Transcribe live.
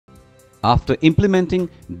After implementing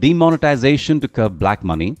demonetization to curb black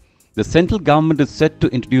money, the central government is set to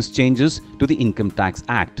introduce changes to the Income Tax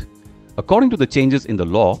Act. According to the changes in the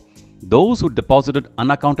law, those who deposited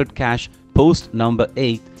unaccounted cash post November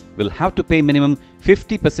 8th will have to pay minimum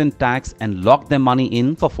 50% tax and lock their money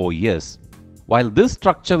in for 4 years. While this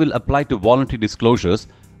structure will apply to voluntary disclosures,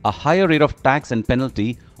 a higher rate of tax and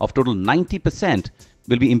penalty of total 90%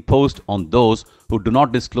 will be imposed on those who do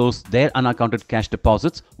not disclose their unaccounted cash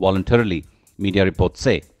deposits voluntarily, media reports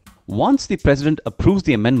say. Once the President approves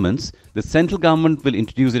the amendments, the central government will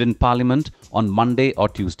introduce it in Parliament on Monday or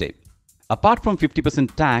Tuesday. Apart from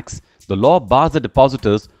 50% tax, the law bars the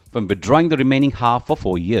depositors from withdrawing the remaining half for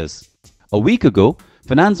 4 years. A week ago,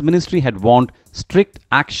 Finance Ministry had warned strict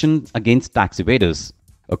action against tax evaders.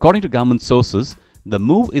 According to government sources, the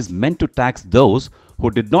move is meant to tax those who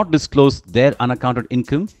did not disclose their unaccounted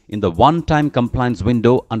income in the one-time compliance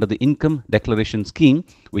window under the Income Declaration Scheme,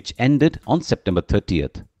 which ended on September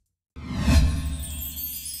 30th.